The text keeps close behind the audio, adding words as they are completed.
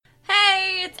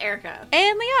it's Erica.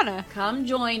 And Liana. Come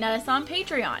join us on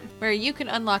Patreon, where you can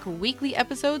unlock weekly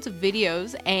episodes of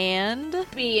videos and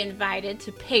be invited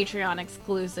to Patreon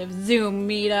exclusive Zoom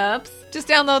meetups. Just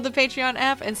download the Patreon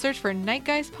app and search for Night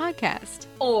Guys Podcast.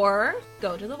 Or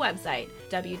go to the website,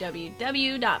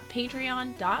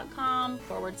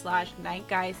 www.patreon.com/Night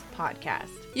Guys Podcast.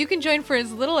 You can join for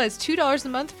as little as $2 a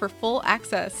month for full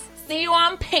access. See you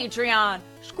on Patreon.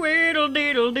 Squiddle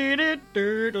diddle diddle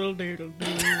diddle diddle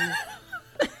diddle.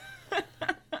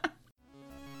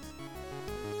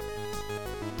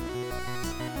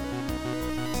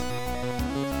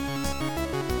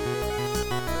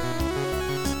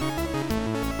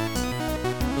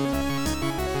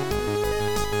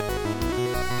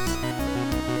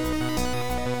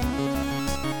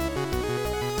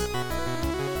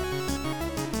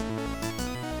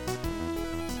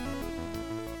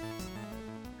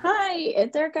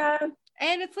 It's Erica.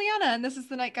 And it's Liana, and this is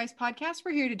the Night Guys Podcast.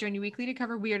 We're here to join you weekly to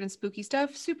cover weird and spooky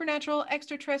stuff, supernatural,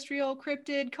 extraterrestrial,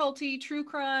 cryptid, culty, true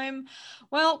crime.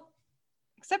 Well,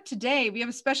 except today we have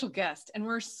a special guest, and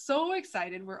we're so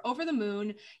excited. We're over the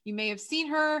moon. You may have seen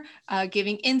her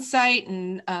giving insight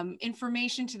and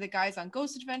information to the guys on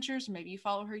Ghost Adventures, or maybe you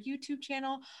follow her YouTube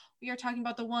channel. We are talking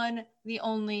about the one, the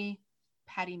only,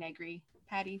 Patti Negri.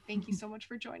 Patti, thank you so much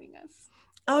for joining us.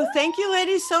 Oh, thank you,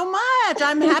 ladies, so much.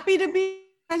 I'm happy to be.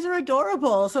 You guys are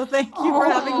adorable. So thank you for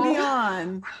having me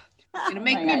on. It's gonna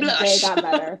make me blush. They got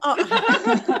better.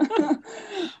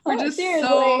 We're just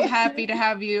so happy to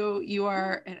have you. You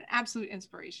are an absolute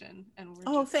inspiration. And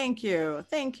we're thank you.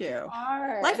 Thank you.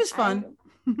 Life is fun.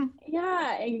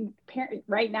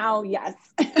 Right now, yes.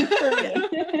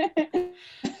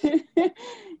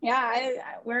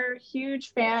 We're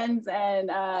huge fans,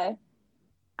 and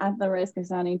at the risk of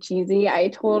sounding cheesy, I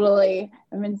totally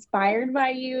am inspired by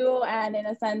you, and in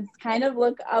a sense kind of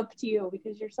look up to you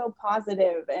because you're so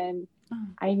positive, and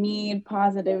I need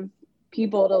positive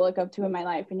people to look up to in my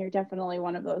life, and you're definitely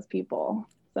one of those people.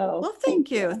 So well,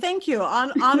 thank you.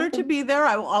 Honored to be there.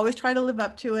 I will always try to live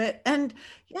up to it. And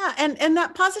and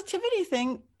that positivity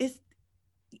thing is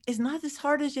not as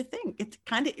hard as you think. It's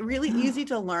kind of really easy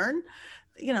to learn.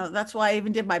 That's why I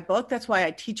even did my book. That's why I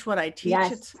teach what I teach.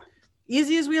 Yes. It's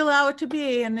easy as we allow it to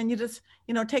be, and then you just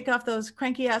take off those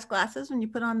cranky ass glasses and you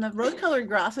put on the rose-colored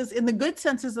glasses in the good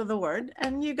senses of the word,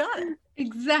 and you got it.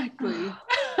 Exactly.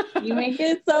 You make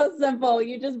it so simple.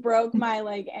 You just broke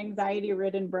my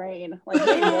anxiety-ridden brain. You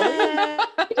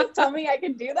just tell me I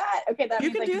can do that. Okay, that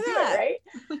means I can do that, right?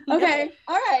 Okay,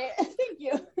 all right. Thank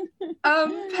you.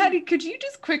 Patti, could you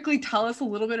just quickly tell us a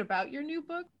little bit about your new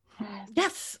book?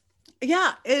 Yes.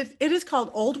 Yeah, it is called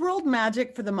Old World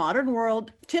Magic for the Modern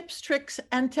World, Tips, Tricks,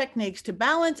 and Techniques to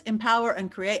Balance, Empower,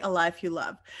 and Create a Life You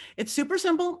Love. It's super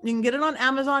simple. You can get it on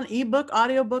Amazon, ebook,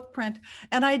 audiobook, print.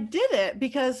 And I did it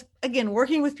because, again,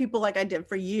 working with people like I did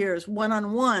for years,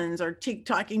 one-on-ones or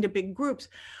talking to big groups,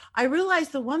 I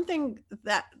realized the one thing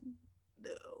that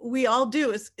we all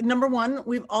do is, number one,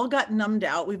 we've all got numbed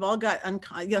out. We've all got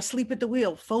sleep at the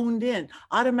wheel, phoned in,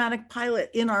 automatic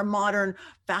pilot in our modern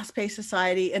fast-paced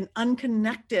society, and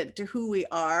unconnected to who we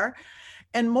are.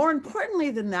 And more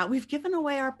importantly than that, we've given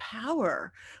away our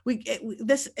power.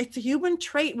 It's a human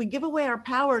trait. We give away our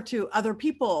power to other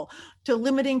people, to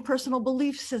limiting personal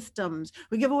belief systems.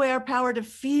 We give away our power to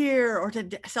fear or to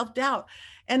self-doubt.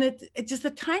 And it's just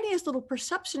the tiniest little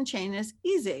perception change is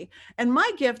easy. And my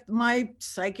gift, my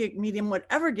psychic medium,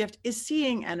 whatever gift, is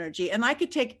seeing energy. And I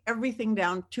could take everything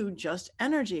down to just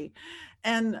energy.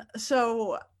 And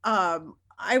so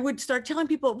I would start telling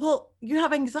people, well, you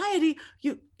have anxiety,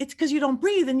 it's because you don't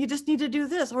breathe and you just need to do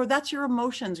this, or that's your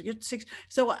emotions.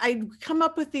 So I come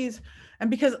up with these, and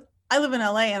because I live in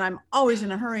LA and I'm always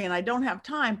in a hurry and I don't have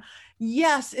time.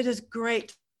 Yes, it is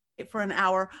great for an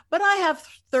hour, but I have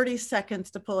 30 seconds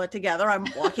to pull it together. I'm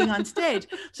walking on stage.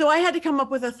 So I had to come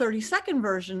up with a 30-second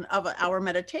version of an hour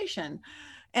meditation.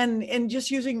 And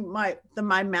just using my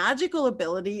magical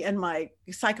ability and my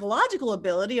psychological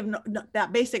ability of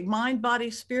that basic mind,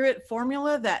 body, spirit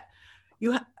formula that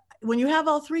when you have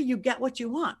all three, you get what you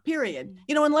want, period.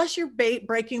 Unless you're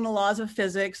breaking the laws of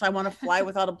physics, I want to fly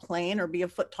without a plane or be a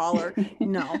foot taller.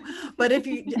 No, but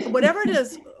whatever it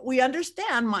is, we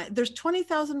understand there's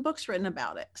 20,000 books written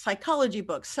about it. Psychology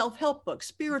books, self-help books,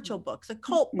 spiritual books,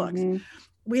 occult books.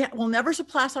 We will never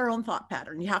surpass our own thought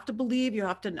pattern. You have to believe, you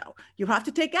have to know, you have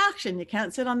to take action. You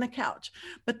can't sit on the couch.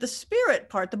 But the spirit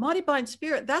part, the body, mind,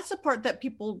 spirit, that's the part that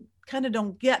people kind of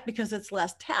don't get because it's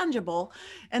less tangible.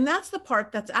 And that's the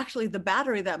part that's actually the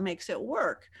battery that makes it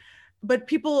work. But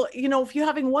people, if you're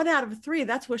having 1 out of 3,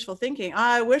 that's wishful thinking.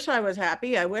 I wish I was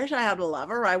happy. I wish I had a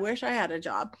lover. I wish I had a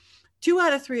job. 2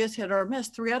 out of 3 is hit or miss.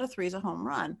 3 out of 3 is a home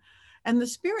run. And the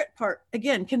spirit part,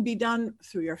 again, can be done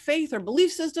through your faith or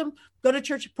belief system. Go to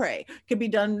church, pray. Can be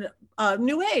done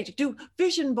New Age, do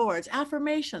vision boards,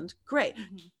 affirmations. Great.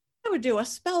 I would do a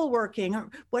spell working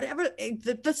or whatever,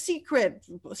 the secret,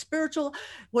 spiritual,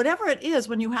 whatever it is.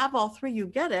 When you have all three, you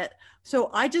get it.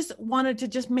 So I just wanted to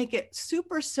just make it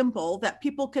super simple that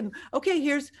people can, okay,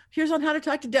 here's on how to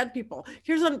talk to dead people.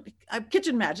 Here's on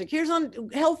kitchen magic. Here's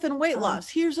on health and weight loss.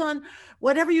 Here's on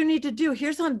whatever you need to do.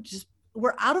 Here's on just,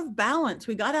 we're out of balance.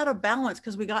 We got out of balance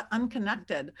because we got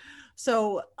unconnected.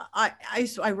 So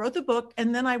I wrote the book,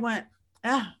 and then I went,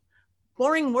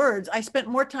 boring words. I spent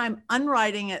more time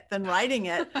unwriting it than writing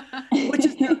it, which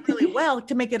is done really well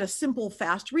to make it a simple,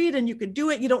 fast read. And you could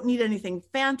do it. You don't need anything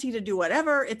fancy to do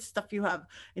whatever. It's stuff you have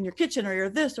in your kitchen or your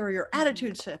this or your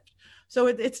attitude shift. So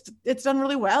it's done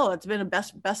really well. It's been a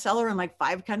bestseller in like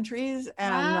 5 countries,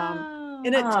 and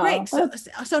it's great.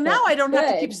 So now I don't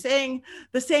have to keep saying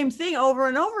the same thing over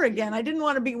and over again. I didn't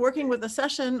want to be working with a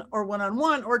session or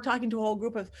one-on-one or talking to a whole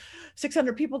group of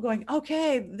 600 people going,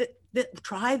 okay,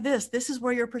 try this. This is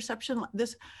where your perception,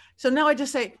 this. So now I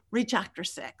just say, read chapter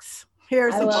 6.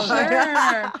 Here's the book.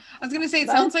 I was going to say, it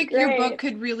sounds like your book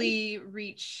could really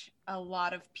reach a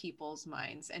lot of people's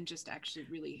minds and just actually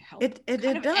really help. It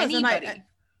does. Anybody.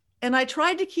 And I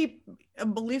tried to keep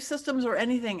belief systems or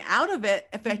anything out of it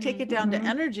if I take it down to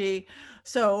energy.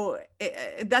 So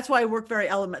that's why I work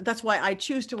that's why I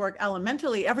choose to work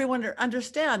elementally. Everyone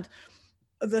understand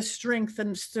the strength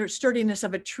and sturdiness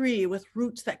of a tree with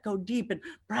roots that go deep and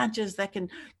branches that can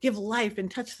give life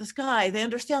and touch the sky. They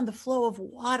understand the flow of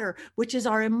water, which is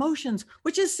our emotions,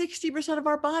 which is 60% of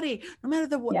our body. No matter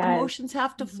emotions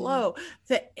have to flow.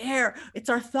 The air, it's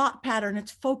our thought pattern,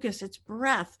 it's focus, it's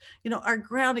breath, our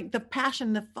grounding, the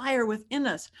passion, the fire within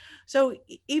us. So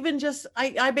even just,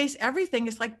 I base everything,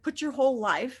 it's like put your whole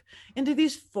life into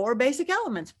these 4 basic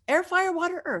elements: air, fire,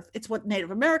 water, earth. It's what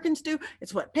Native Americans do.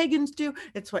 It's what pagans do.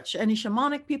 It's what any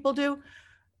shamanic people do.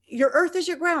 Your earth is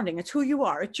your grounding. It's who you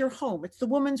are. It's your home. It's the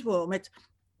woman's womb. It's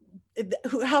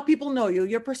how people know you,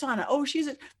 your persona. Oh,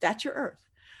 that's your earth.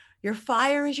 Your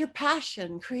fire is your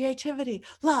passion, creativity,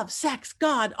 love, sex,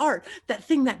 God, art, that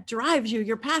thing that drives you,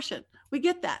 your passion. We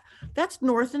get that. That's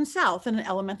north and south in an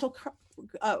elemental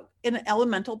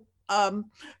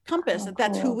compass.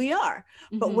 That's who we are.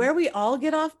 But where we all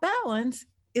get off balance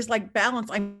is like balance.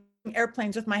 I'm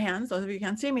airplanes with my hands. Those of you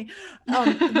can't see me.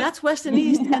 That's west and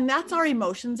east. And that's our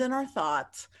emotions and our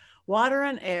thoughts. Water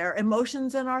and air,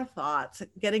 emotions and our thoughts,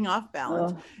 getting off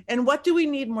balance. And what do we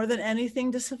need more than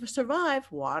anything to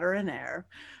survive? Water and air.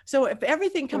 So if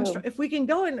everything comes, if we can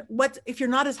go in, if you're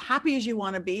not as happy as you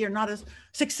want to be, you're not as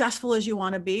successful as you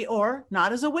want to be, or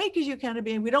not as awake as you can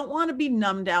be. We don't want to be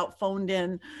numbed out, phoned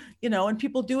in, and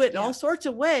people do it in all sorts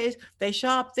of ways. They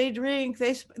shop, they drink,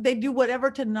 they do whatever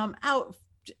to numb out.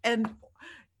 And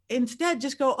instead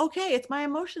just go, okay, it's my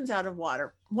emotions out of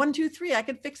water. 1, 2, 3, I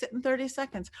can fix it in 30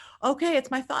 seconds. Okay, it's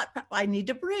my thought. I need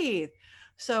to breathe.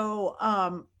 So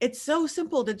it's so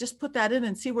simple to just put that in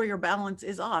and see where your balance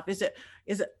is off. Is it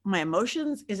my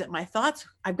emotions? Is it my thoughts?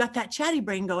 I've got that chatty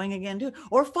brain going again too,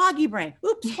 or foggy brain.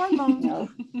 Oops, hormones.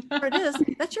 There it is.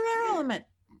 That's your air element.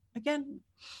 Again,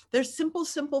 there's simple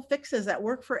fixes that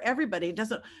work for everybody. It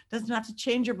doesn't have to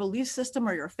change your belief system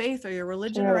or your faith or your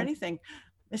religion or anything.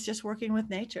 It's just working with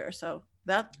nature. So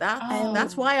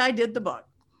that's why I did the book.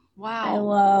 Wow. I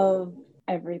love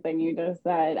everything you just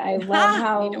said. I love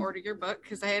how I need to order your book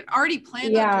because I had already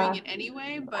planned on doing it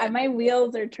anyway, but my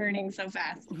wheels are turning so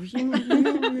fast.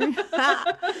 And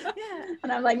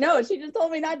I'm like, no, she just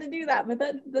told me not to do that.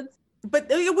 But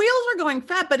the wheels are going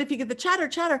fast. But if you get the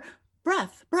chatter,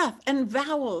 breath, and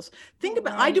vowels. Think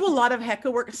about, I do a lot of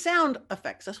Heka work. Sound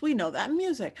affects us. We know that.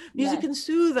 Music can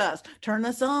soothe us, turn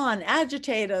us on,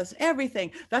 agitate us, everything.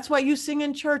 That's why you sing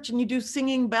in church and you do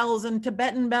singing bells and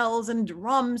Tibetan bells and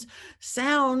drums.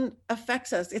 Sound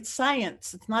affects us. It's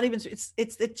science. It's not even,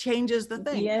 it changes the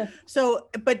thing. Yes. So,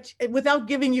 but without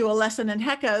giving you a lesson in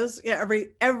Hekas,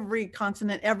 every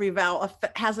consonant, every vowel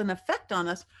has an effect on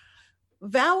us.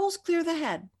 Vowels clear the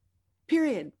head,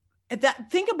 period.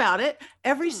 Think about it.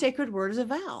 Every sacred word is a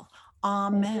vowel.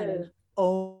 Amen.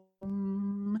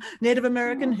 Om. Native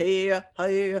American, hey,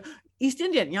 hey. East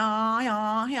Indian,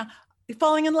 yeah.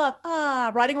 Falling in love,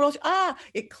 riding rolls,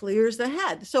 it clears the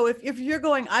head. So if you're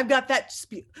going, I've got that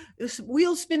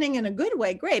wheel spinning in a good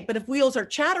way, great. But if wheels are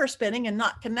chatter spinning and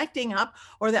not connecting up,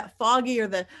 or that foggy, or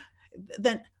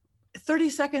then 30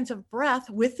 seconds of breath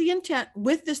with the intent,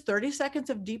 with this 30 seconds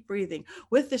of deep breathing,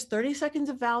 with this 30 seconds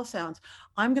of vowel sounds,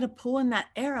 I'm going to pull in that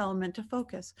air element to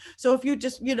focus. So if you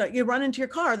just, you run into your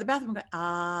car, the bathroom, go,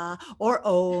 ah, or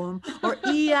om, or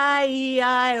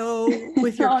E-I-E-I-O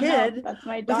with your kid. No, that's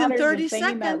my within daughter's 30 been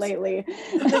singing that seconds. lately.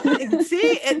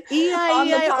 See, and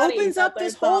E-I-E-I opens up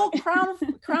that's this their whole song.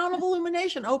 crown of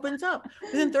illumination opens up.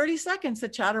 Within 30 seconds, the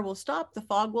chatter will stop, the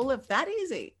fog will lift. That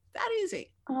easy.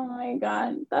 Oh my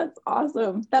God, that's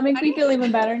awesome. That makes me feel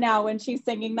even better now when she's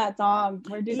singing that song.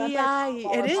 That's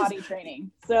it is. potty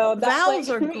training. So that's Vowels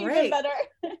like are even great. better.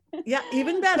 Yeah,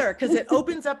 even better, because it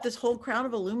opens up this whole crown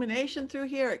of illumination through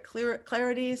here at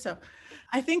clarity. So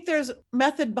I think there's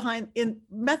method behind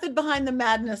the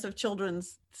madness of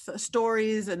children's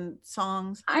stories and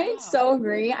songs. I so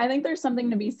agree. I think there's something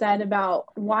to be said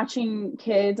about watching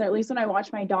kids, or at least when I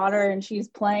watch my daughter and she's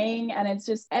playing, and it's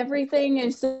just everything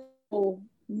is so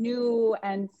new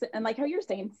and like how you're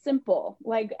saying, simple.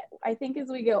 Like I think as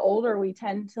we get older, we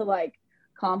tend to like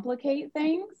complicate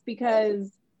things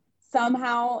because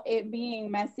somehow it being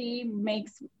messy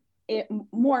makes it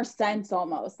more sense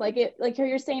almost. Like how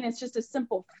you're saying, it's just a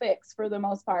simple fix for the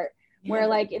most part. Yeah. Where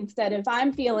like instead if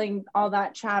I'm feeling all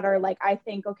that chatter, like I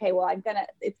think, okay, well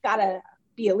it's gotta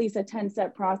be at least a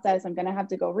 10-step process. I'm gonna have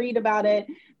to go read about it,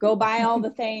 go buy all the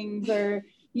things, or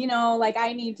like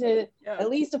I need to at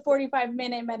least a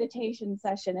 45-minute meditation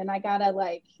session. And I gotta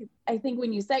I think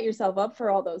when you set yourself up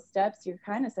for all those steps, you're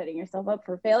kind of setting yourself up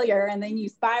for failure, and then you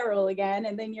spiral again,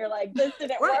 and then you're like, this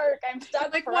didn't work, I'm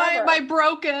stuck like, forever. why am I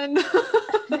broken?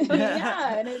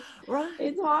 Yeah, and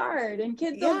it's hard, and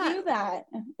kids don't do that.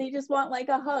 They just want like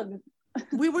a hug.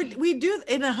 we do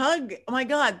in a hug. Oh my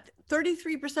God,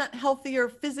 33% healthier,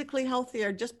 physically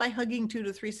healthier, just by hugging 2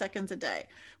 to 3 seconds a day,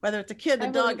 whether it's a kid,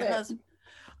 a dog, a husband.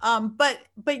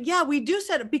 But yeah, we do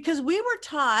set it because we were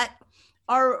taught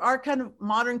our kind of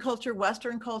modern culture,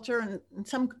 Western culture, and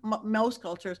most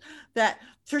cultures, that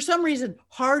for some reason,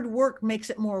 hard work makes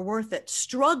it more worth it.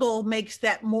 Struggle makes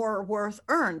that more worth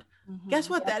earned. Mm-hmm. Guess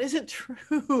what? That isn't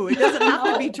true. It doesn't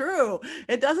have to be true.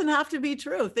 It doesn't have to be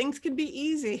true. Things can be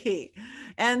easy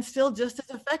and still just as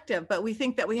effective, but we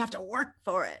think that we have to work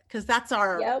for it because that's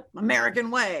our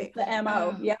American way. It's the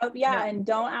MO. Yeah. And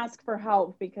don't ask for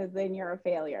help because then you're a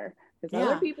failure. Because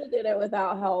other people did it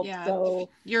without help. Yeah. So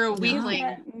you're a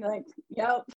weakling. So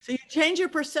you change your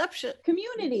perception.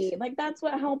 Community. Like that's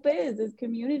what help is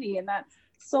community. And that's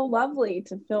so lovely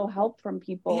to feel help from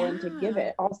people and to give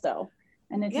it also.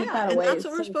 And it's that away. That's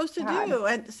what we're supposed to do.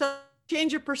 And so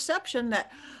change your perception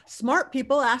that smart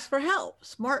people ask for help,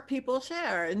 smart people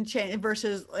share, and change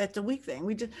versus it's a weak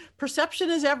thing. Perception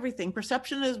is everything.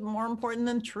 Perception is more important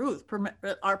than truth.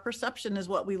 Our perception is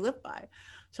what we live by.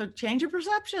 So change your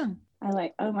perception.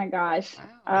 Oh my gosh.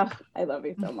 Wow. I love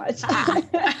you so much.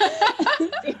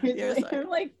 Seriously, I'm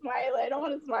like smiling. I don't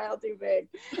want to smile too big.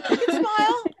 You can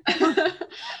smile.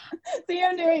 See,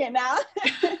 I'm doing it now.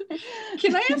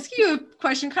 Can I ask you a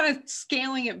question, kind of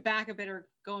scaling it back a bit or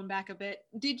going back a bit?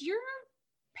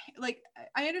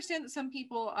 I understand that some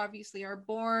people obviously are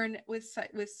born with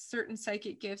certain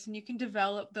psychic gifts and you can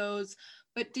develop those,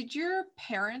 but did your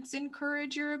parents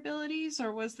encourage your abilities,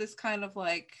 or was this kind of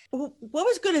like... What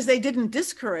was good is they didn't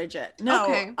discourage it. No,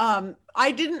 okay.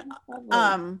 I didn't,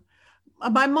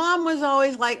 my mom was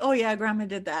always like, oh yeah, grandma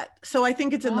did that. So I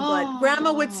think it's in the blood.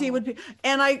 Grandma would see,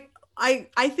 and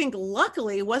I think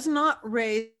luckily was not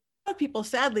raised, a lot of people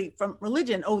sadly from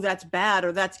religion, oh, that's bad,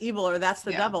 or that's evil, or that's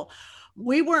the devil.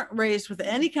 We weren't raised with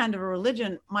any kind of a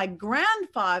religion. My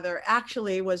grandfather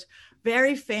actually was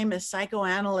very famous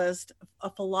psychoanalyst, a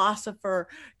philosopher,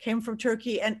 came from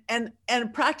Turkey, and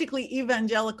practically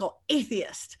evangelical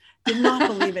atheist. Did not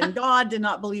believe in God, did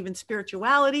not believe in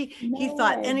spirituality. No he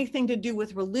thought way. Anything to do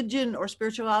with religion or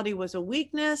spirituality was a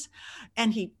weakness.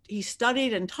 And he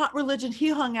studied and taught religion. He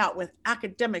hung out with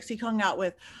academics. He hung out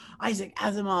with Isaac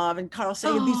Asimov and Carl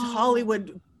Sagan, these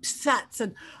Hollywood sets,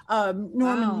 and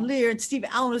Norman Lear and Steve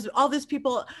Allen, all these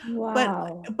people.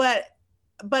 Wow.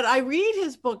 But I read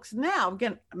his books now.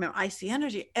 Again, I see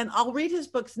energy, and I'll read his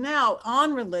books now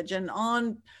on religion,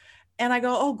 and I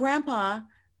go, oh, Grandpa,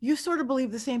 you sort of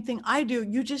believe the same thing I do.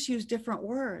 You just use different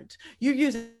words. You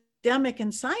use academic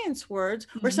and science words,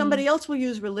 or somebody else will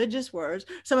use religious words.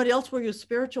 Somebody else will use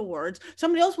spiritual words.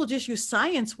 Somebody else will just use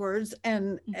science words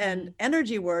and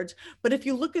energy words. But if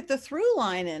you look at the through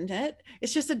line in it,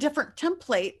 it's just a different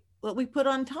template that we put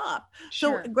on top.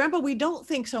 Sure. So Grandpa, we don't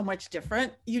think so much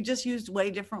different. You just used way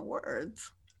different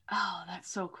words. Oh,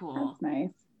 that's so cool. That's nice.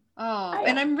 Oh,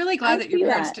 and I'm really glad that your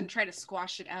parents didn't try to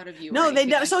squash it out of you. No, they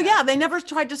don't. So yeah, they never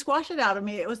tried to squash it out of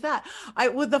me. It was that.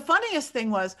 The funniest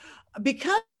thing was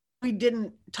because we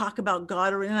didn't talk about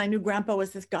God, and I knew Grandpa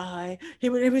was this guy. He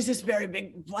was this very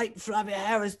big, white, fluffy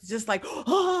hair. It was just like,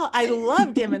 oh, I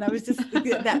loved him, and I was just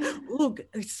that. Ooh,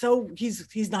 so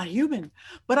he's not human.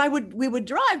 But we would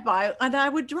drive by, and I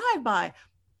would drive by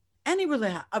any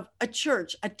religion, a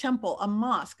church, a temple, a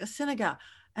mosque, a synagogue,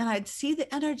 and I'd see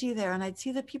the energy there, and I'd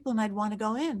see the people, and I'd want to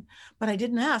go in, but I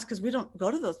didn't ask because we don't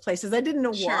go to those places. I didn't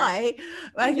know why.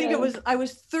 I think I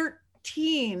was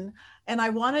 13, and I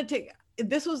wanted to.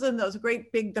 This was in those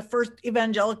great big, the first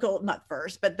evangelical, not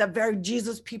first, but the very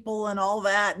Jesus people and all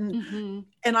that. And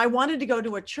and I wanted to go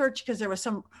to a church because there was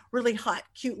some really hot,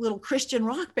 cute little Christian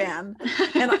rock band.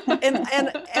 And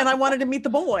I wanted to meet the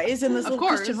boys in this little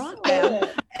Christian rock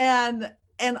band. And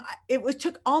it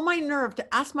took all my nerve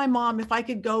to ask my mom if I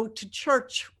could go to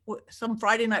church some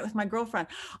Friday night with my girlfriend.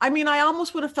 I mean, I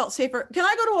almost would have felt safer. Can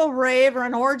I go to a rave or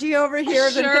an orgy over here?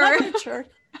 Then can I go to church?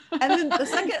 And then the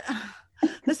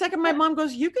second my mom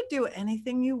goes, you could do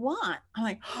anything you want. I'm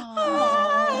like,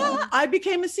 I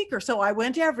became a seeker. So I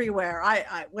went everywhere.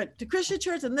 I went to Christian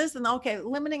church and this and okay,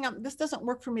 limiting up. This doesn't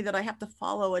work for me that I have to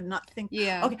follow and not think.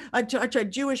 Yeah. Okay. I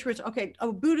tried Jewish ritual. Okay.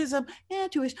 Oh, Buddhism. Yeah,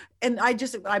 Jewish. And I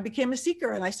became a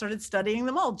seeker and I started studying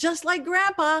them all, just like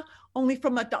Grandpa, only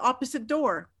from the opposite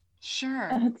door. Sure.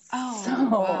 That's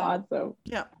so awesome.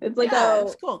 Yeah. It's like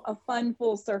it's cool. A fun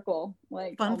full circle.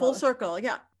 Like fun full circle.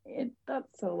 Yeah.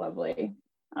 That's so lovely.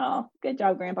 Oh, good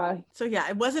job, Grandpa. So yeah,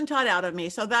 it wasn't taught out of me.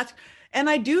 So and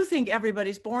I do think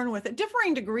everybody's born with it,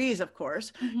 differing degrees, of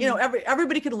course. You know,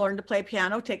 everybody can learn to play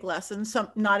piano, take lessons.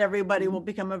 Not everybody will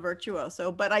become a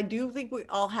virtuoso, but I do think we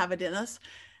all have it in us.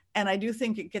 And I do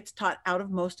think it gets taught out of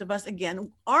most of us.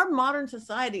 Again, our modern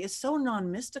society is so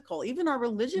non-mystical. Even our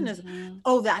religion is,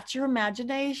 oh, that's your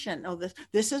imagination. Oh,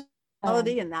 this is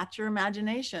reality, and that's your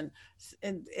imagination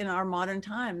in our modern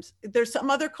times. There's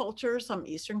some other cultures, some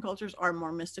Eastern cultures are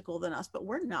more mystical than us, but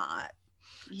we're not.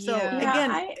 So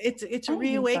again, it's a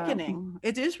reawakening.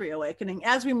 It is reawakening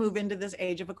as we move into this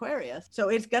age of Aquarius. So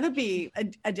it's going to be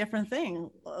a different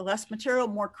thing, less material,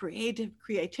 more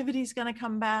creativity is going to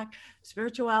come back,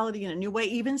 spirituality in a new way,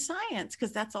 even science,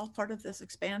 because that's all part of this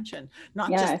expansion,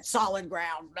 not just solid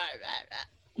ground. Blah, blah, blah.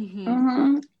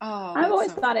 I've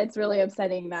always thought it's really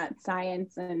upsetting that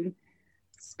science and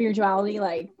spirituality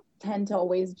tend to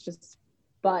always just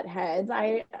butt heads.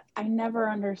 I never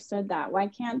understood that. Why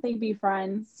can't they be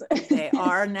friends? They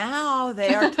are now.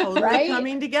 They are totally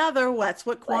coming together. That's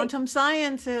what quantum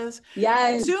science is.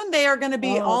 Yes. Soon they are going to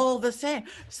be all the same.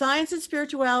 Science and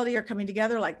spirituality are coming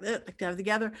together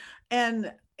together.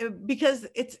 And because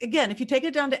it's, again, if you take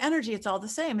it down to energy, it's all the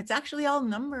same. It's actually all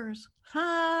numbers.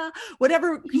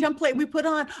 Whatever template we put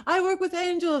on, I work with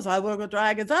angels, I work with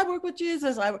dragons, I work with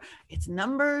Jesus. It's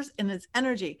numbers and it's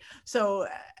energy. So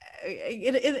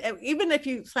even if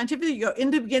you scientifically go,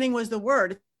 in the beginning was the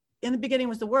word, and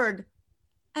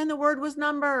the word was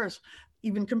numbers.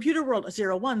 Even computer world,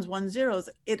 0 1s, 1 0s,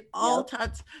 it all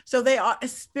touches. So they are,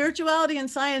 spirituality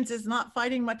and science is not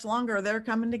fighting much longer. They're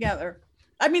coming together.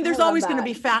 I mean, there's always going to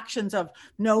be factions of,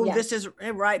 this is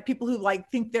right. People who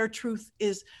think their truth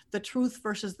is the truth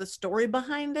versus the story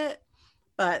behind it.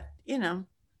 But,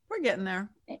 we're getting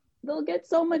there. They'll get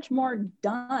so much more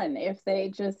done if they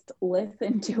just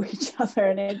listen to each other.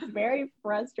 And it's very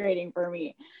frustrating for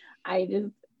me.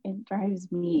 It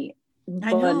drives me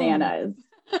bananas.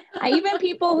 Even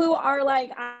people who are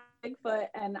like, I'm Bigfoot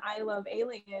and I love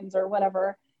aliens or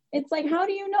whatever. It's like, how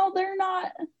do you know they're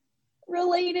not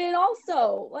related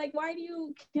also? Why do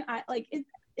you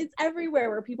it's everywhere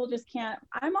where people just can't.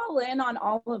 I'm all in on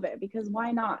all of it because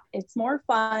why not? It's more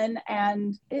fun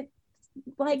and it's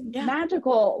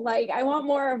magical. I want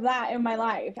more of that in my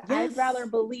life. I'd rather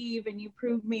believe and you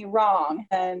prove me wrong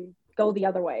than go the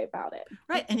other way about it.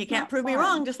 Right. And you can't prove me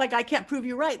wrong, just like I can't prove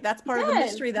you right. That's part of the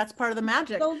mystery. That's part of the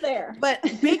magic. Go there. But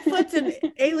Bigfoots and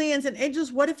aliens and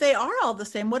angels, what if they are all the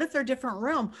same? What if they're different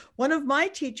realm? One of my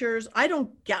teachers, I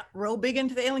don't get real big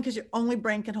into the alien because your only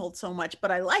brain can hold so much, but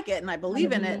I like it and I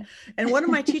believe in it. And one of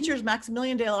my teachers,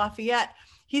 Maximilian de Lafayette,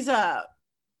 he's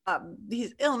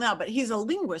ill now, but he's a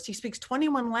linguist. He speaks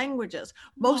 21 languages,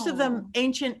 most of them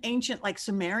ancient, like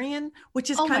Sumerian, which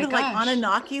is kind of like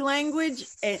Anunnaki language,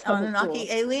 Anunnaki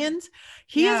aliens.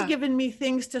 He has given me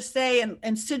things to say and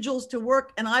sigils to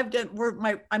work. And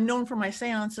I'm known for my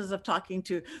seances of talking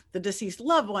to the deceased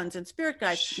loved ones and spirit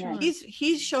guides. Sure.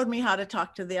 He's showed me how to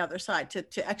talk to the other side,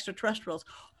 to extraterrestrials.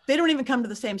 They don't even come to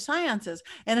the same sciences.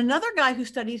 And another guy who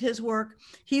studied his work,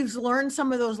 he's learned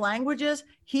some of those languages.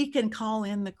 He can call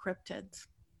in the cryptids.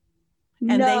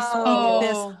 And they speak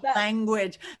this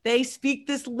language. They speak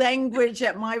this language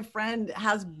that my friend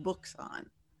has books on.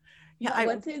 Yeah,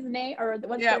 what's his name, or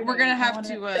what's Yeah, their we're name? gonna I have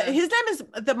wanna- to. his name is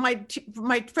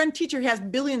my friend teacher. He has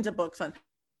billions of books on.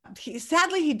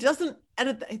 Sadly he doesn't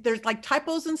edit. There's like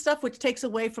typos and stuff, which takes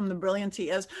away from the brilliance he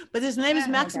is. But his name is Oh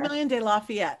my Maximilian de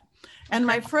Lafayette. And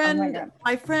Okay. my friend,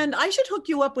 God. I should hook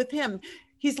you up with him.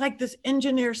 He's like this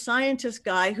engineer scientist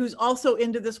guy who's also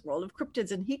into this world of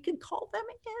cryptids, and he can call them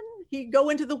in. He go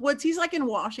into the woods. He's like in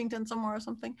Washington somewhere or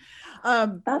something.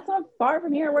 That's not far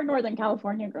from here. We're Northern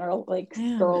California girls.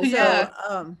 So, Yeah.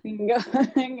 We can go.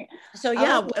 So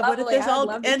yeah, would what if lovely- there's I'd all,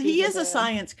 love to and he speak is with a him.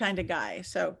 science kind of guy.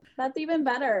 So That's even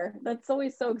better. That's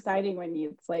always so exciting when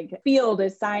it's like field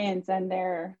is science and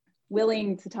they're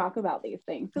willing to talk about these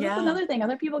things. Because Yeah. that's another thing.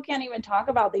 Other people can't even talk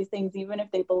about these things, even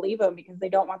if they believe them, because they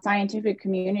don't want scientific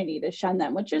community to shun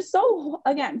them, which is so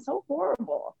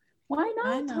horrible. Why I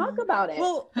not know. talk about it?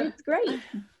 Well, It's great.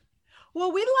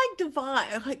 well, we like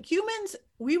divide. Like humans,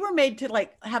 we were made to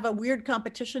like have a weird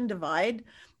competition divide.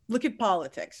 Look at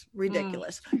politics,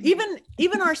 ridiculous.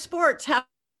 Even our sports have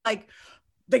like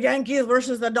the Yankees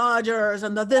versus the Dodgers,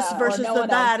 and the this Yeah, or versus no the one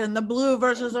that, and the blue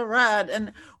versus the red,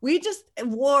 and we just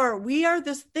we are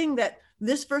this thing that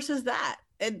this versus that,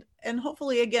 and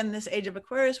hopefully again this age of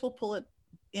Aquarius will pull it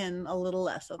in a little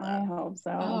less of I that. hope so.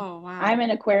 Oh wow. I'm an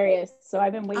Aquarius, so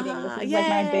I've been waiting. This is like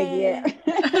my big year.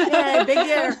 Yay, big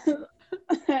year.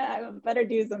 I better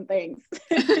do some things.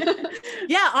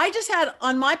 Yeah, I just had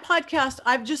on my podcast,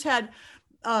 I've just had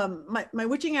my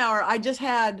witching hour, I just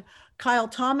had Kyle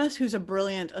Thomas, who's a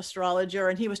brilliant astrologer,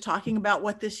 and he was talking about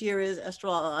what this year is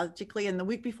astrologically. And the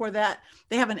week before that,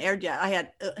 they haven't aired yet, I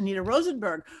had Anita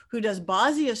Rosenberg, who does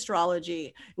Bazi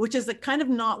astrology, which is a kind of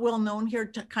not well known here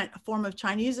kind of form of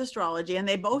Chinese astrology. And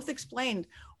they both explained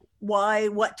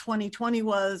what 2020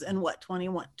 was and what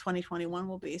 2021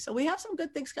 will be. So we have some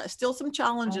good things, still some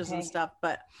challenges and Okay. stuff,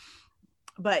 but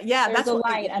yeah, There's that's a what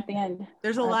light at the end.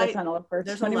 there's a At the light. tunnel for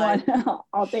There's a 21.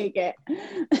 I'll take it.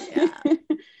 Yeah.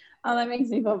 Oh, that makes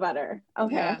me feel better.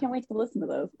 Okay, Yeah. I can't wait to listen to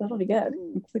those. That'll be good.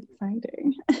 It's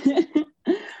exciting.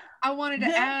 I wanted to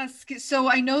Yeah. ask. So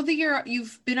I know that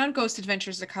you've been on Ghost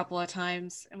Adventures a couple of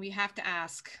times, and we have to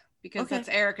ask because Okay.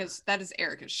 that is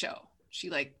Erica's show. She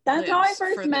like That's how I lives for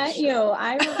first this met show. you.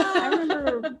 I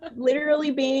remember literally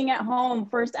being at home.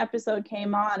 First episode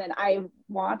came on, and I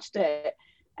watched it.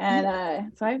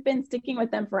 And so I've been sticking with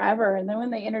them forever. And then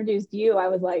when they introduced you, I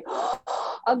was like, oh,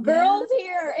 a girl's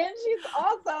here and she's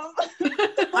awesome.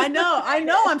 I know.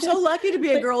 I'm so lucky to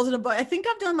be a girls in a boy. I think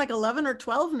I've done like 11 or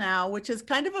 12 now, which is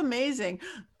kind of amazing.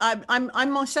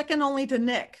 I'm second only to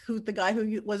Nick, who's the guy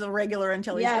who was a regular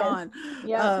until he's Yes. gone.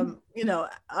 Yeah. So but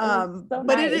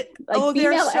nice. like they're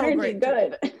female so energy, great.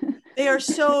 good. They are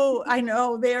so, I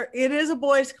know it is a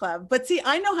boys club, but see,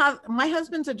 I know how my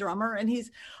husband's a drummer, and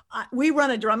we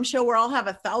run a drum show where I'll have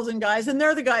 1,000 guys, and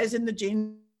they're the guys in the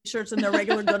jean shirts and they're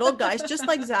regular good old guys, just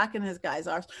like Zach and his guys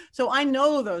are. So I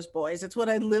know those boys. It's what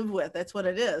I live with. That's what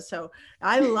it is. So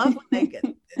I love when they get,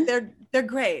 they're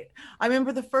great. I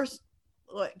remember the first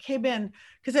came in,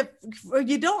 because if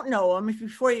you don't know them, if you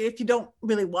don't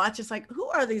really watch, it's like, who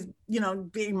are these,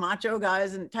 big macho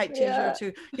guys in tight t-shirts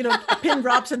who, pin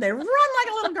drops and they run like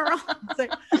a little girl. It's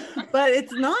like, but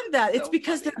it's not that. It's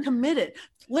because they're committed.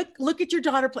 Look at your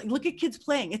daughter play. Look at kids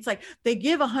playing. It's like they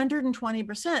give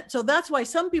 120%. So that's why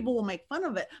some people will make fun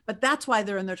of it, but that's why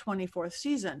they're in their 24th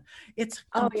season. It's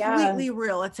completely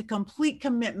real. It's a complete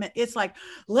commitment. It's like,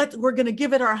 we're going to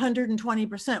give it our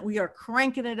 120%. We are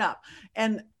cranking it up.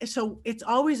 And so it's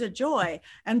always a joy.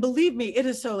 And believe me, it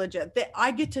is so legit.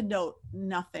 I get to know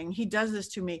nothing. He does this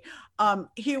to me.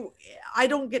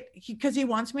 Because he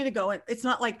wants me to go. And it's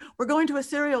not like we're going to a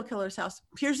serial killer's house.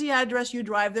 Here's the address. You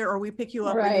drive there, or we pick you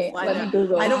up. Or you fly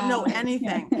there. I don't know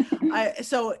anything.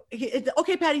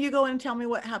 Okay, Patty, you go in and tell me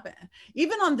what happened.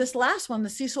 Even on this last one, the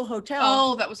Cecil Hotel.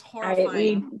 Oh, that was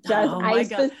horrifying. I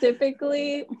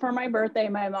specifically, for my birthday,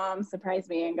 my mom surprised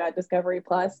me and got Discovery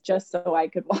Plus just so I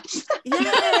could watch that. Yay,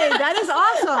 that is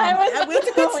awesome. It's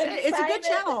a good excited.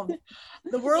 channel.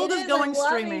 The world is going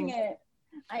streaming.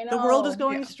 I know. The world is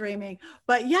going streaming.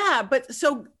 But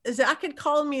so Zach had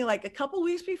called me like a couple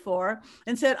weeks before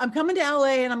and said, I'm coming to LA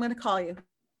and I'm going to call you.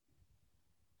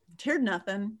 Heard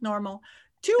nothing, normal.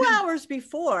 2 hours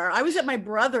before, I was at my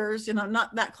brother's,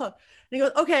 not that close. And he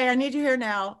goes, okay, I need you here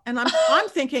now. And I'm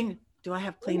thinking, do I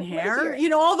have clean hair?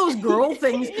 All those girl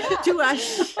things.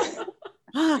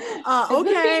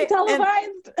 Okay.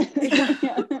 Televised.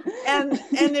 And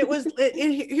it was,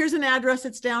 here's an address.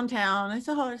 It's downtown. I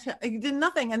said, I did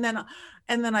nothing. And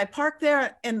then I parked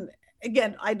there. And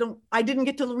again, I didn't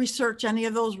get to research any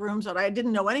of those rooms. That I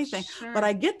didn't know anything. Sure. But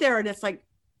I get there and it's like,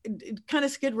 it kind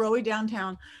of Skid Rowy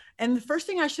downtown. And the first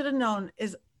thing I should have known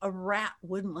is a rat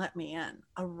wouldn't let me in.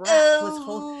 A rat was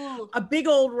holding a big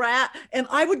old rat, and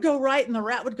I would go right and the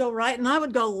rat would go right, and I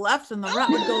would go left and the rat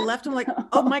would go left. I'm like,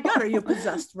 oh my God, are you a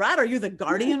possessed rat? Are you the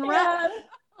guardian rat?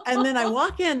 And then I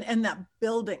walk in, and that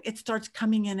building, it starts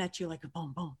coming in at you like a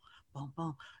boom, boom, boom,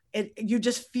 boom. You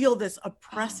just feel this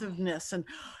oppressiveness,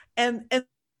 and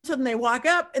suddenly they walk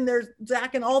up, and there's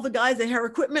Zach and all the guys, they have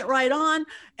equipment right on,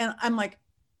 and I'm like,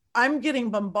 I'm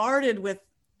getting bombarded with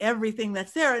everything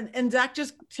that's there. And Zach,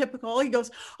 just typical, he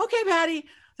goes, okay, Patty,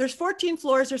 there's 14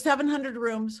 floors, there's 700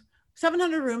 rooms.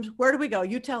 Where do we go?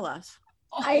 You tell us.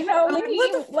 I know,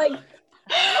 like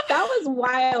that was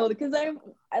wild, because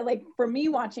I like, for me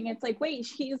watching, it's like, wait,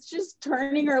 she's just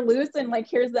turning her loose, and like,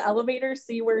 here's the elevator,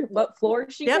 see what floor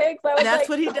she picks. That's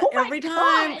what he did every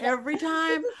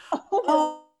time.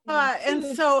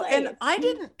 And so, and I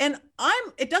didn't, and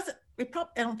I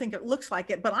don't think it looks like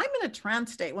it, but I'm in a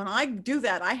trance state. When I do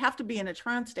that, I have to be in a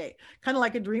trance state, kind of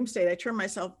like a dream state. I turn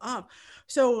myself off.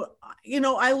 So,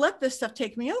 I let this stuff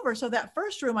take me over. So that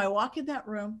first room, I walk in that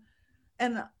room,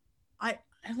 and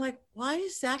I'm like, why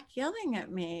is Zach yelling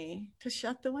at me to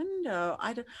shut the window?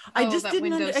 I just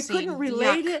didn't, I couldn't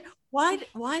relate it. Why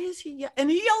is he, and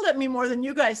he yelled at me more than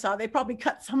you guys saw. They probably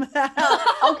cut some of that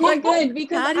out. Okay, good,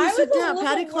 because Patty, sit down.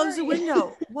 Patty, close the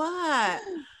window. What?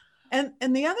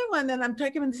 And the other one, then I'm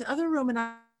taking him in this other room, and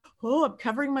I'm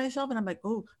covering myself, and I'm like,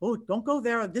 oh, don't go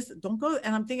there. Don't go.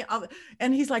 And I'm thinking,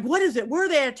 and he's like, what is it? Where are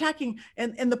they attacking?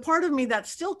 And the part of me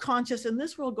that's still conscious in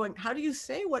this world going, how do you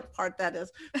say what part that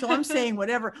is? So I'm saying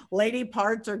whatever, lady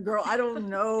parts or girl, I don't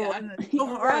know. Yeah. And it's so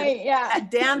hard. Right, yeah.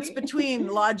 That dance between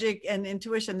logic and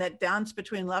intuition, that dance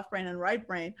between left brain and right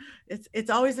brain. It's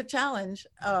always a challenge.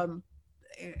 I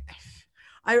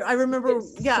remember,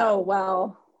 so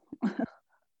well.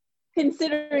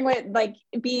 Considering what, like,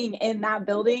 being in that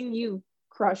building, you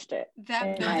crushed it.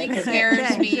 That building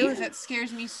scares me. That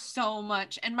scares me so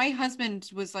much. And my husband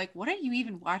was like, what are you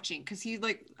even watching? Because he,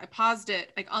 like, I paused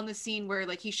it, like, on the scene where,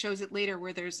 like, he shows it later,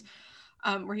 where there's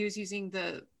where he was using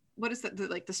the, what is that,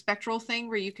 the spectral thing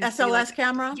where you can SLS see, like,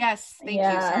 camera. Yes, thank you.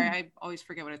 Sorry, I always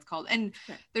forget what it's called. And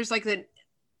there's like the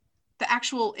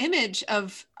actual image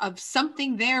of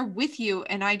something there with you,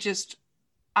 and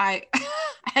I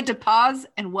had to pause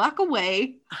and walk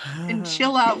away and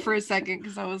chill out for a second,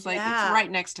 because I was like, it's right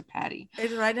next to Patty.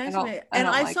 It's right next to me. And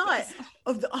I saw it.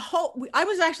 I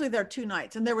was actually there 2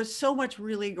 nights, and there was so much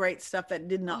really great stuff that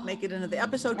did not make it into the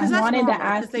episode. I wanted to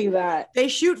ask you that. They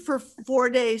shoot for 4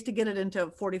 days to get it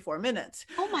into 44 minutes.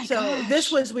 Oh my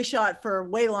gosh. We shot for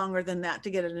way longer than that to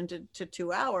get it into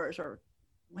 2 hours, or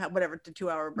whatever, the 2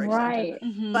 hour break. Right.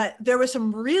 Mm-hmm. But there was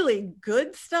some really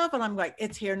good stuff, and I'm like,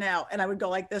 it's here now. And I would go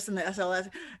like this in the SLS,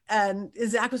 and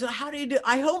Zach was like, how do you do?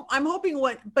 I'm hoping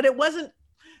but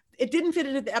it didn't fit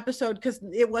into the episode, because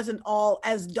it wasn't all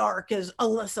as dark as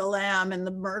Alyssa Lamb and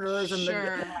the murderers and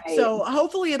so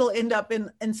hopefully it'll end up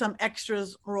in some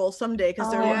extras role someday,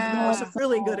 because there was some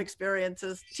really good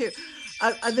experiences too.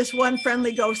 This one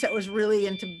friendly ghost that was really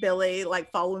into Billy,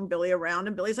 like following Billy around,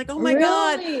 and Billy's like, oh my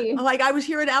God, like, I was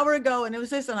here an hour ago and it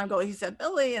was this, and I'm going, he said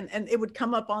Billy, and it would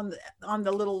come up on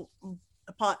the little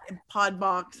pod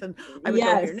box, and I would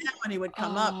go here now, and he would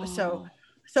come up.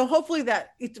 So hopefully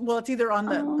it's either on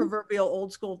the proverbial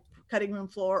old school cutting room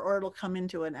floor, or it'll come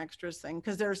into an extras thing,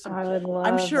 because there's some,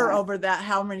 I'm sure over that,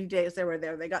 how many days they were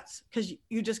there, they got, because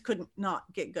you just couldn't not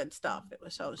get good stuff. It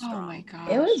was so strong. Oh my God.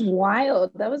 It was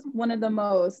wild. That was one of the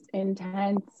most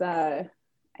intense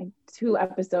 2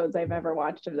 episodes I've ever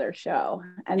watched of their show.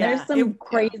 And there's some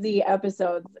crazy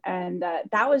episodes, and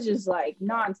that was just like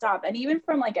nonstop. And even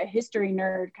from like a history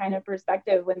nerd kind of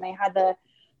perspective, when they had the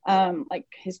like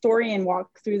historian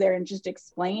walk through there and just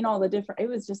explain all the different, it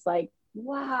was just like,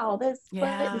 wow, this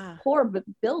poor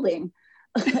building.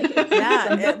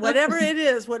 Whatever it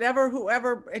is,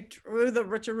 whoever the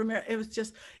Richard Ramirez, it was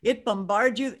just, it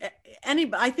bombards you.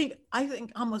 I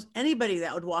think almost anybody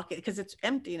that would walk in, because it's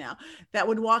empty now, that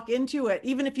would walk into it,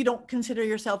 even if you don't consider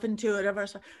yourself intuitive,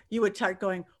 you would start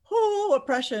going, oh,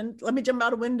 oppression, let me jump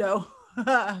out a window.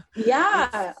 But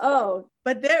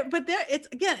there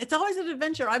it's always an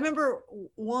adventure. I remember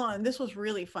this was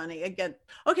really funny. Again,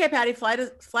 okay, Patty, fly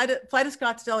to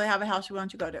Scottsdale. They have a house we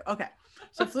want you to go to. Okay,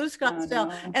 so flew to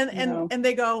Scottsdale, and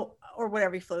they go, or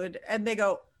whatever you flew, and they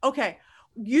go, okay.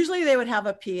 Usually they would have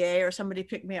a PA or somebody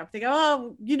pick me up. They go,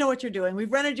 oh, you know what you're doing.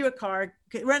 We've rented you a car.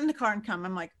 Rent in the car and come.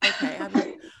 I'm like,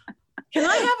 okay. Can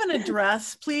I have an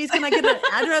address, please? Can I get an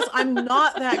address? I'm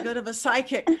not that good of a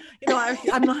psychic.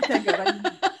 I'm not that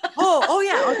good. Oh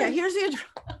yeah. Okay. Here's the address.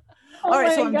 All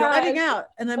right. So I'm driving out,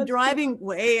 and I'm driving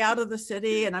way out of the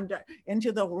city, and I'm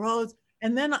into the roads,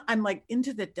 and then I'm like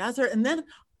into the desert, and then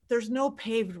there's no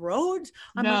paved roads.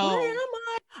 I'm like, No. where am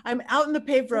I? I'm out in the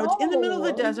paved roads in the middle of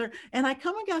the No. desert, and I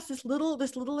come across this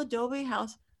little adobe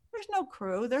house. There's no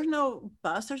crew, there's no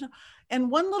bus, and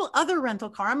one little other rental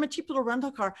car. I'm a cheap little rental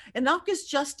car, and out is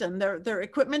Justin, their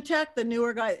equipment tech, the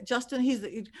newer guy, Justin.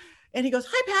 And he goes,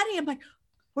 "Hi, Patty." I'm like,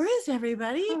 "Where is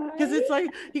everybody?" Because it's like,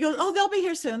 he goes, "Oh, they'll be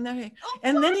here soon."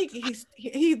 And then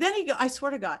I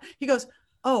swear to God, he goes,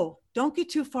 "Oh, don't get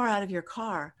too far out of your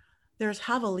car. There's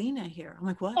javelina here." I'm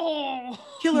like, "What?" Oh,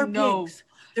 Killer no. pigs.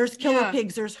 There's killer Yeah.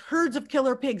 pigs. There's herds of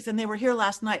killer pigs, and they were here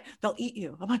last night. They'll eat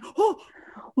you. I'm like, "Oh,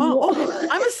 okay.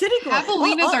 I'm a city girl.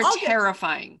 Javelinas are I'll get-"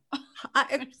 terrifying.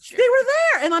 They were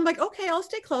there, and I'm like, "Okay, I'll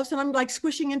stay close." And I'm like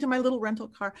squishing into my little rental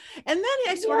car, and then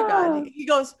I swear to God, he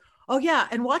goes, "Oh yeah,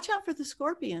 and watch out for the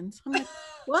scorpions." I'm like,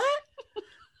 "What?"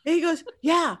 And he goes,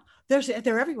 "Yeah,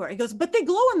 they're everywhere." He goes, "But they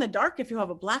glow in the dark if you have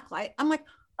a black light." I'm like,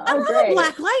 "I don't have a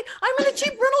black light. I'm in a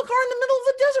cheap rental car in the middle of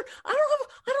the desert. I don't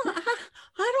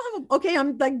have okay."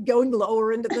 I'm like going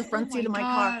lower into the front seat of my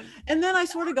car. And then I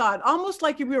swear to God, almost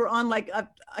like if we were on like a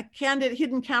candid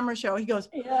hidden camera show, he goes,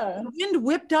 Yeah. the wind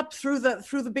whipped up through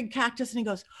the big cactus, and he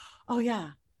goes, "Oh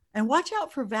yeah, and watch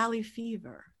out for valley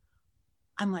fever."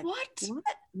 I'm like,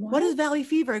 what is valley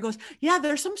fever? He goes, "Yeah,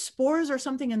 there's some spores or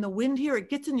something in the wind here. It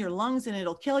gets in your lungs and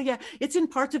it'll kill you. It's in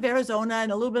parts of Arizona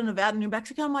and a little bit of Nevada, New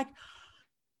Mexico." I'm like,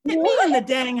 "Get me in the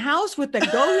dang house with the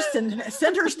ghosts and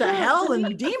senders to hell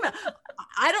and demon.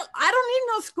 I don't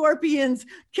need no scorpions,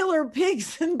 killer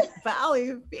pigs, and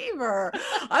valley fever."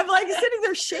 I'm like sitting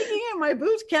there shaking in my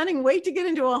boots, can't wait to get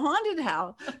into a haunted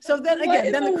house. So then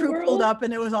the crew pulled up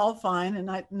and it was all fine, and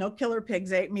no killer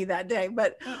pigs ate me that day.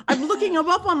 But I'm looking them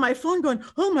up on my phone going,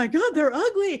 "Oh my God, they're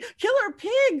ugly. Killer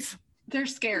pigs." They're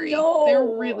scary. No. They're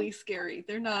really scary.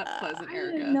 They're not pleasant, I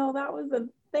Erica. didn't know that was a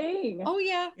thing. Oh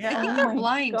yeah. Yeah. I think Oh they're my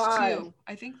blind God. too.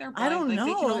 I think they're blind. I don't They know.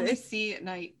 can only It's- see at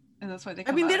night, and that's why they I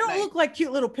come mean, out they at don't night. look like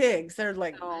cute little pigs. They're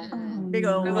like No. big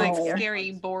old. They're like No.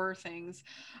 scary boar things.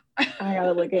 I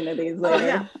gotta look into these Oh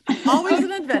later. yeah, always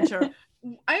an adventure.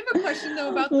 I have a question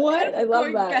though about What? I love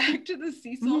going that. back to the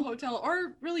Cecil Mhm. Hotel,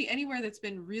 or really anywhere that's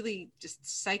been really just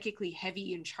psychically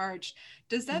heavy and charged.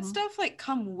 Does that Mhm. stuff like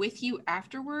come with you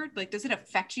afterward? Like, does it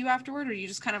affect you afterward, or you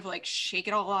just kind of like shake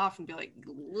it all off and be like,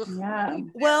 "Ugh." Yeah.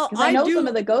 Well, Because I know do. some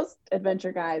of the ghost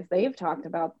adventure guys, they've talked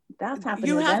about that's happened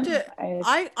You to have them.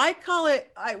 to. I call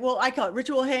it. I call it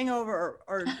ritual hangover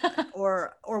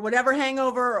or whatever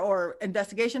hangover or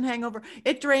investigation hangover.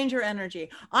 It drains your energy.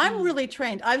 I'm Mm. really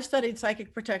trained. I've studied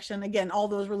psychic protection, again, all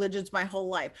those religions my whole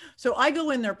life. So I go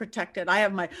in there protected.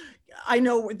 I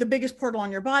know the biggest portal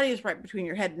on your body is right between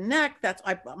your head and neck. That's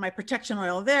my protection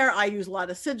oil there. I use a lot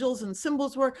of sigils and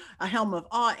symbols work, a helm of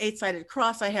awe, 8-sided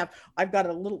cross. I've got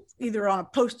a little, either on a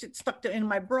post-it stuck in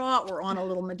my bra or on a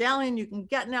little medallion you can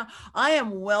get now. I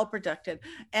am well protected.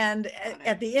 And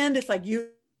at the end, it's like, you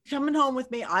coming home with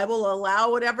me, I will allow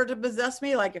whatever to possess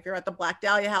me. Like if you're at the Black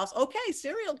Dahlia house, okay,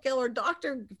 serial killer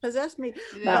doctor possessed me,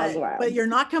 That was wild. but you're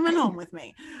not coming home with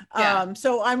me. Yeah.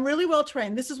 So I'm really well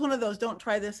trained. This is one of those, don't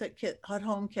try this at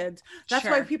home kids. That's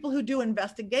why Sure. people who do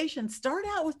investigations start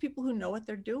out with people who know what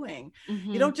they're doing. Mhm.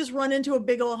 You don't just run into a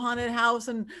big old haunted house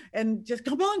and just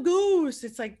come on, goose.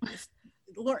 It's like,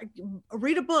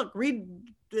 read a book, read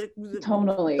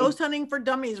Totally. Ghost Hunting for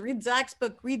Dummies, read Zach's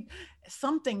book, read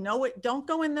something. Don't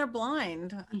go in there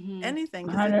blind. Mhm. Anything.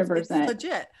 'Cause it's 100%.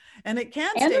 legit, and it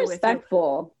can And stay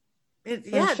respectful. with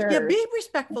you. for Yeah, sure. be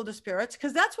respectful to spirits,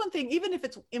 because that's one thing. Even if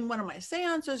it's in one of my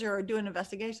seances or do an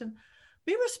investigation,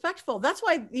 be respectful. That's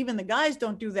why even the guys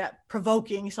don't do that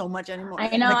provoking so much anymore.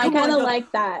 I know. Like, I come on, kind of go-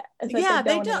 like that. It's like yeah,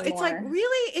 they don't. It's like, anymore.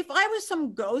 really, if I was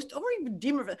some ghost or even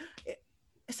demon,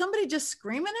 somebody just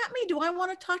screaming at me, do I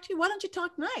want to talk to you? Why don't you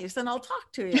talk nice? And I'll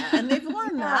talk to you. And they've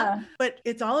learned that. Yeah. But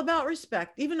it's all about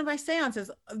respect. Even in my seances,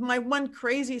 my one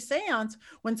crazy seance,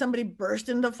 when somebody burst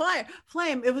into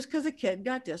flame, it was because a kid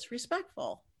got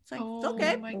disrespectful. It's like, it's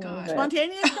okay. Oh my gosh.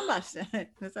 Spontaneous combustion.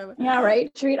 So- Yeah,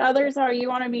 right. Treat others how you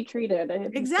want to be treated.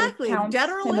 It Exactly. counts Dead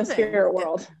or in the living. spirit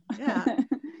world. Yeah.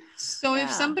 So Yeah.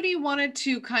 if somebody wanted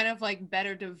to kind of like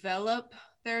better develop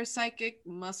their psychic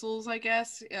muscles, I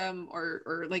guess,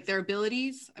 or like their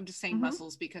abilities. I'm just saying Mhm.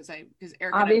 muscles because Erica and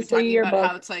I've been Obviously, talking your about how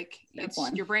book- it's like step it's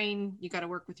one. your brain. You got to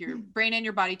work with your brain and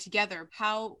your body together.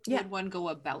 How Yeah. would one go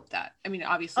about that? I mean,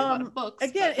 obviously a lot of books.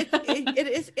 Again, but-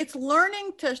 it's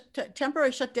learning to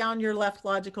temporarily shut down your left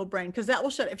logical brain, because that will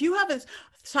shut. If you have a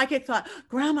psychic thought,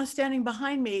 grandma's standing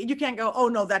behind me, you can't go, oh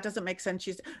no, that doesn't make sense.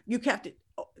 You have to,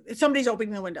 somebody's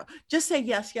opening the window. Just say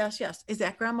yes, yes, yes. Is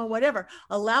that grandma? Whatever.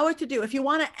 Allow it to do. If you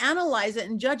want to analyze it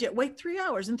and judge it, wait 3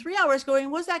 hours. In 3 hours going,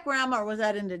 was that grandma or was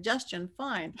that indigestion?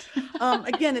 Fine.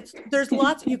 Again, there's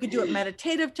lots, you could do it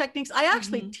meditative techniques. I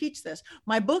actually teach this.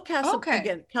 My book has some,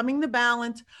 again, Coming the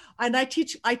Balance. And I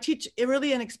teach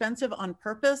really inexpensive on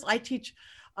purpose. I teach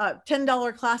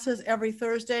 $10 classes every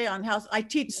Thursday on house. I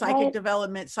teach psychic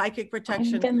development, psychic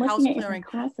protection, house clearing,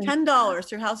 $10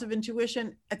 through House of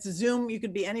Intuition. It's Zoom. You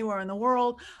could be anywhere in the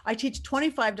world. I teach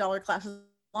 $25 classes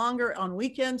longer on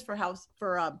weekends for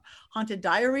Haunted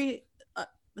Diary,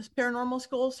 this paranormal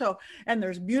school. So, and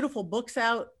there's beautiful books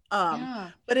out.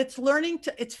 But it's learning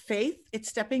it's faith, it's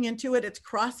stepping into it, it's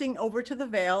crossing over to the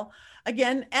veil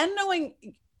again, and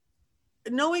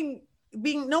knowing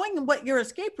what your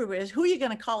escape route is, who you're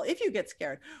going to call if you get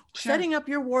scared, setting up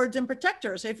your wards and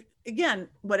protectors. If, again,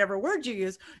 whatever word you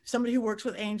use, somebody who works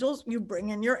with angels, you bring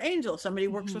in your angel. Somebody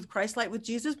who works with Christ light with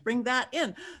Jesus, bring that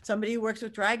in. Somebody who works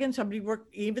with dragons, somebody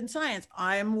even science.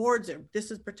 I am wards. This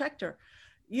is protector.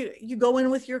 You go in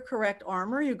with your correct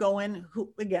armor. You go in, who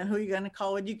you're going to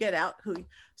call when you get out.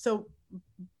 So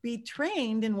be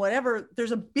trained in whatever.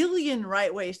 There's a billion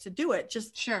right ways to do it.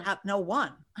 Just know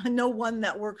one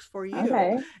that works for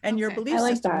you and your belief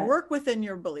system. Work within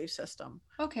your belief system.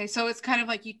 Okay, so it's kind of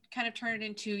like you kind of turn it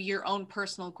into your own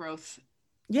personal growth.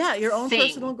 Yeah, your own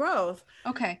personal growth.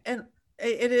 Okay, and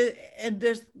it is, and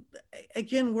there's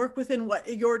again, work within what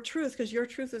your truth, because your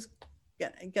truth is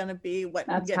gonna be what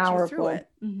gets you through it.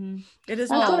 It is.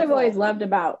 That's what I've always loved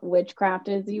about witchcraft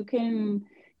is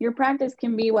your practice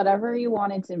can be whatever you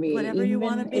want it to be. Whatever you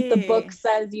want to be. If the book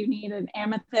says you need an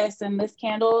amethyst and this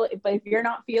candle, but if you're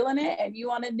not feeling it and you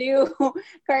want to do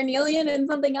carnelian and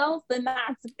something else, then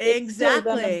that's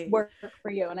exactly work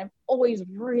for you. And I've always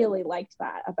really liked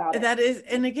that about it. That is,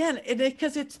 and again,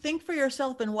 because it's think for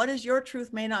yourself, and what is your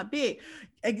truth may not be.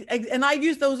 And I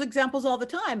use those examples all the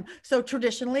time. So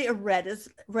traditionally, red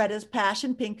is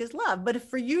passion, pink is love. But if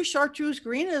for you, chartreuse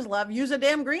green is love, use a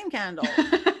damn green candle.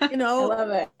 I love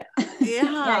it.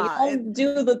 Yeah, you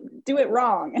don't do it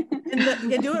wrong.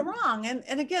 You do it wrong.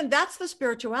 And again, that's the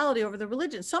spirituality over the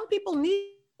religion. Some people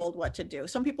need what to do.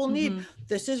 Some people need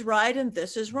this is right and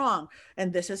this is wrong,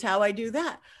 and this is how I do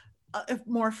that. If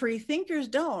more free thinkers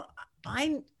don't.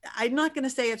 I'm not going to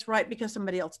say it's right because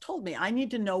somebody else told me. I need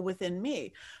to know within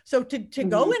me. So to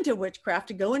go into witchcraft,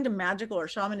 to go into magical or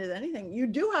shamanism, anything, you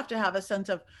do have to have a sense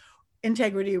of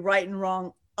integrity, right and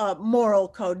wrong, moral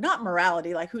code, not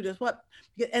morality, like who does what.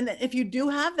 And if you do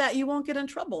have that, you won't get in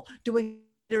trouble doing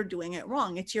it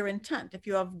wrong. It's your intent. If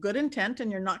you have good intent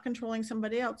and you're not controlling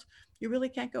somebody else, you really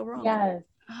can't go wrong. Yes.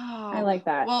 Oh, I like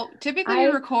that. Well, typically we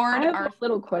record I have a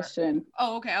little question.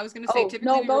 Oh, okay. I was going to say,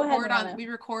 typically we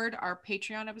record our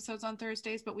Patreon episodes on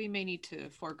Thursdays, but we may need to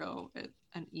forego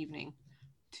an evening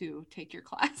to take your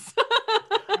class.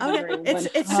 Okay. It's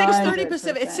 6:30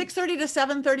 Pacific. It's 6:30 to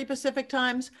 7:30 Pacific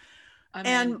times.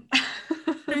 And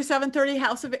 7:30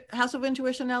 House of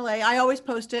Intuition LA. I always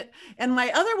post it. And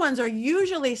my other ones are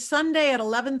usually Sunday at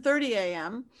 11:30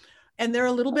 a.m. And they're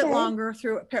a little bit longer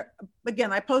through.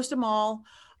 Again, I post them all.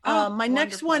 My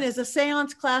next one is a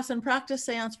seance class and practice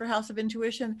seance for House of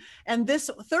Intuition. And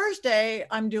this Thursday,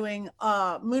 I'm doing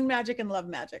moon magic and love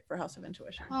magic for House of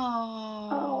Intuition.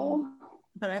 Oh.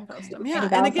 But I post them. Yeah.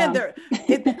 And again,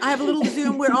 I have a little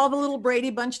Zoom where all the little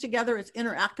Brady bunch together. It's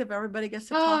interactive. Everybody gets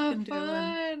to talk and do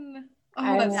it.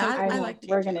 I like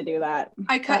we're going to do that.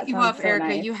 I cut you off, Erica.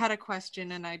 Nice. You had a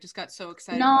question and I just got so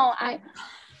excited. No,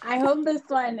 I hope this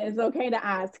one is okay to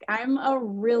ask. I'm a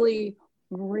really,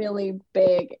 really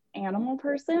big animal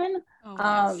person.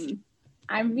 Yes.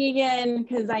 I'm vegan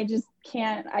because I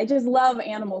just love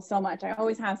animals so much. I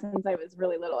always have since I was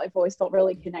really little. I've always felt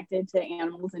really connected to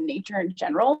animals and nature in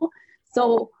general.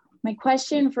 So my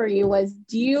question for you was,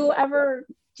 do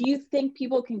you think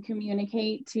people can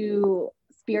communicate to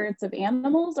spirits of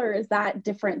animals, or is that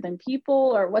different than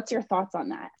people, or what's your thoughts on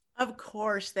that? Of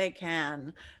course they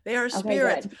can. They are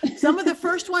spirits. Some of the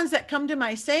first ones that come to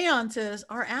my seances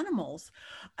are animals.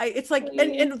 It's like,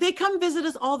 and they come visit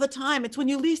us all the time. It's when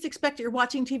you least expect it. You're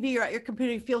watching TV, you're at your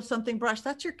computer, you feel something brush.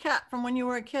 That's your cat from when you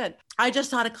were a kid. I just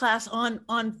taught a class on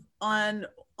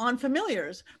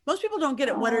familiars. Most people don't get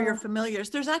it. What are your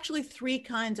familiars? There's actually 3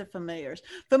 kinds of familiars.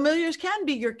 Familiars can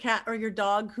be your cat or your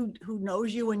dog who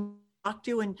knows you and talk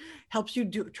to and helps you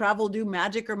do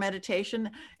magic or meditation,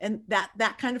 and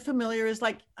that kind of familiar is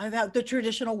like the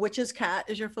traditional witch's cat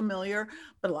is your familiar,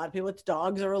 but a lot of people it's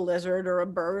dogs or a lizard or a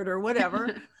bird or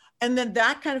whatever. And then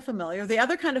that kind of familiar. The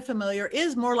other kind of familiar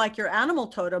is more like your animal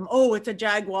totem. Oh, it's a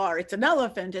jaguar, it's an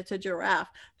elephant, it's a giraffe,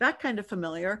 that kind of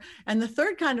familiar. And the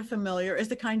third kind of familiar is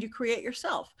the kind you create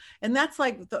yourself. And that's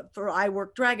like I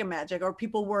work dragon magic, or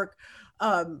people work,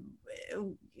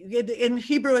 in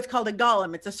Hebrew, it's called a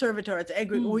golem. It's a servitor. It's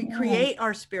we create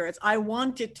our spirits. I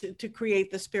wanted to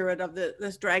create the spirit of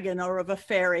this dragon or of a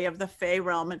fairy of the Fey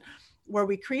realm, and where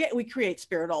we create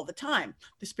spirit all the time.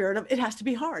 The spirit of, it has to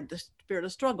be hard, the spirit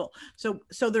of struggle. So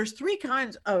there's three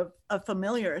kinds of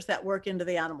familiars that work into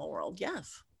the animal world.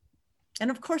 Yes. And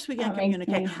of course we can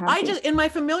communicate. In my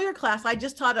familiar class, I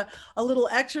just taught a little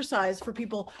exercise for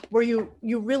people where you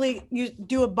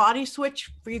do a body switch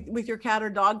with your cat or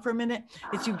dog for a minute.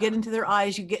 It's you get into their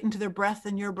eyes, you get into their breath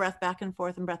and your breath, back and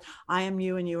forth and breath. I am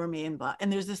you and you are me, and blah.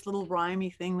 And there's this little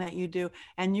rhymey thing that you do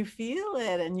and you feel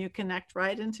it and you connect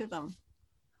right into them.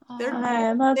 That's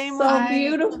so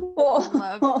beautiful.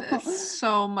 I love this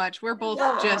so much. We're both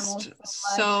just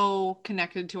so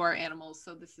connected to our animals.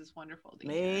 So this is wonderful.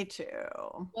 Me too.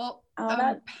 Well,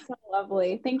 that's so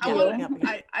lovely. Thank you.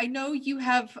 I know you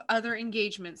have other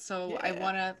engagements, so I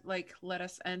want to let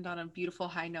us end on a beautiful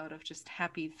high note of just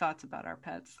happy thoughts about our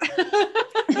pets.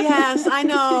 Yes, I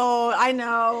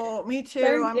know. Me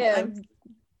too.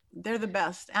 They're the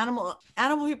best. Animal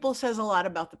people says a lot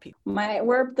about the people.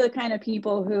 We're the kind of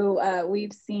people who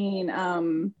we've seen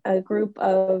a group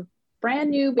of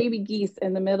brand new baby geese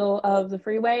in the middle of the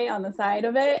freeway on the side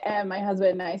of it, and my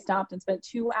husband and I stopped and spent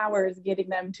 2 hours getting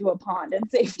them to a pond in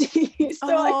safety.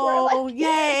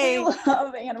 Yay! We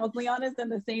love animals. Leon done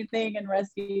the same thing and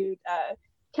rescued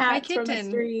cats from the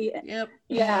street. Yep.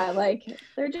 Yeah,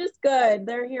 they're just good.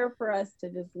 They're here for us to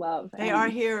just love. They are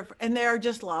here, and they are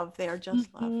just love. They are just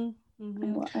love.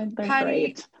 They're Patty,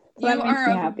 great. You are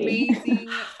amazing.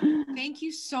 Thank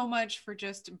you so much for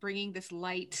just bringing this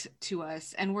light to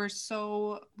us, and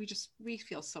we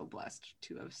feel so blessed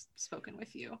to have spoken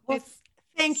with you. Well,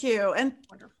 thank you, and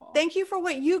wonderful. Thank you for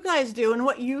what you guys do and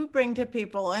what you bring to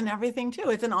people and everything too.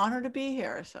 It's an honor to be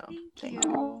here. So thank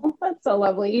you. Oh, that's so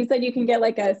lovely. You said you can get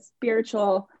a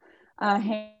spiritual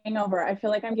hangover. I feel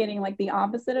like I'm getting the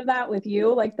opposite of that with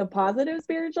you, the positive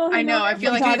spiritual hangover. I know. I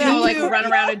feel like I need to run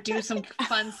around and do some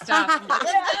fun stuff.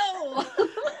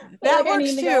 That works I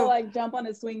need to too. go jump on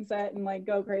a swing set and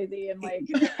go crazy and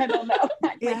I don't know.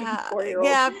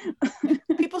 Yeah.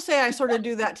 People say I sort of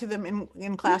do that to them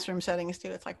in classroom settings too.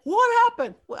 It's what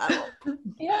happened?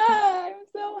 Yeah, I'm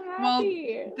so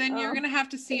happy. Well, then you're gonna have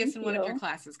to see us in one of your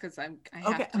classes because I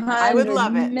have to. I would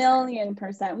love it.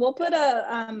 1,000,000%. We'll put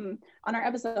on our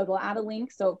episode, we'll add a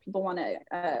link so if people want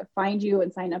to find you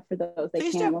and sign up for those, they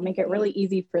Please can. do. We'll make it really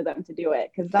easy for them to do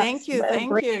it because that's thank you.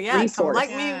 Yeah, resource.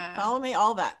 me, follow me,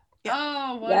 all that. Yeah.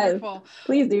 Oh, wonderful. Yes,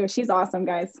 please do. She's awesome,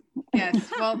 guys.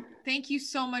 Yes. Well, thank you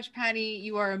so much, Patty.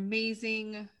 You are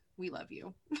amazing. We love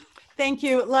you. Thank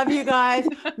you. Love you guys.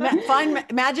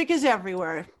 Magic is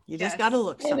everywhere. You just got to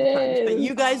look sometimes, but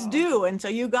you guys do. And so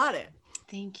you got it.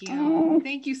 Thank you.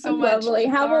 Thank you so much. Lovely.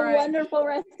 Have a wonderful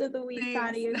rest of the week,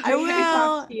 Patty. I will.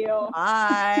 Talk to you.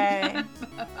 Bye.